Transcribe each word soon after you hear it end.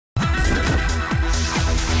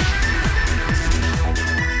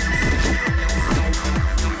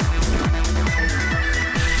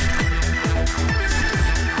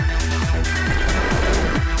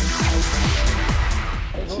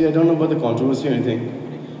See, I don't know about the controversy or anything.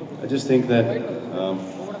 I just think that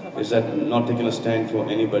is that not taking a stand for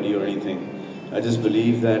anybody or anything. I just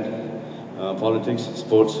believe that politics,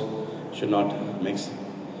 sports should not mix.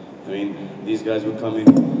 I mean, these guys would come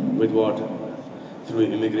in with what? Through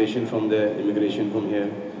immigration from there, immigration from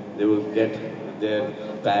here. They will get their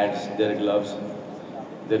pads, their gloves,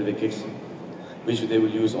 their wickets, which they will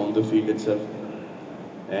use on the field itself.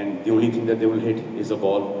 And the only thing that they will hit is a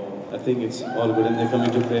ball. I think it's all good and they're coming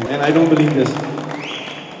to play. And I don't believe this.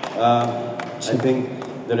 I think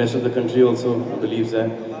the rest of the country also believes that.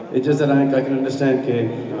 It's just that I can understand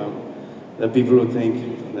that people would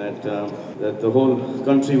think that the whole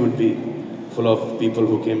country would be full of people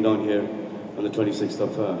who came down here on the 26th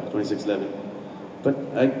of 26/11. But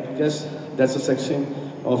I guess that's a section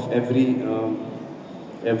of every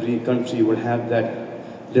country would have that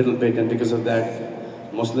little bit, and because of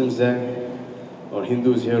that, Muslims there, or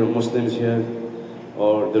Hindus here, or Muslims here,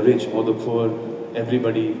 or the rich or the poor,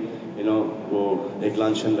 everybody, वो एक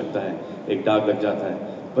लांछन लगता है, एक दाग लग जाता है.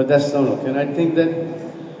 But that's not okay. And I think that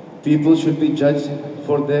people should be judged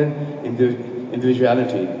for their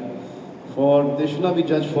individuality. They should not be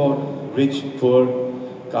judged for rich, poor,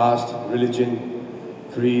 caste, religion,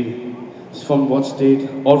 creed, from what state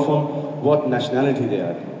or from what nationality they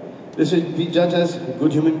are. They should be judged as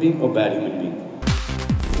good human being or bad human being.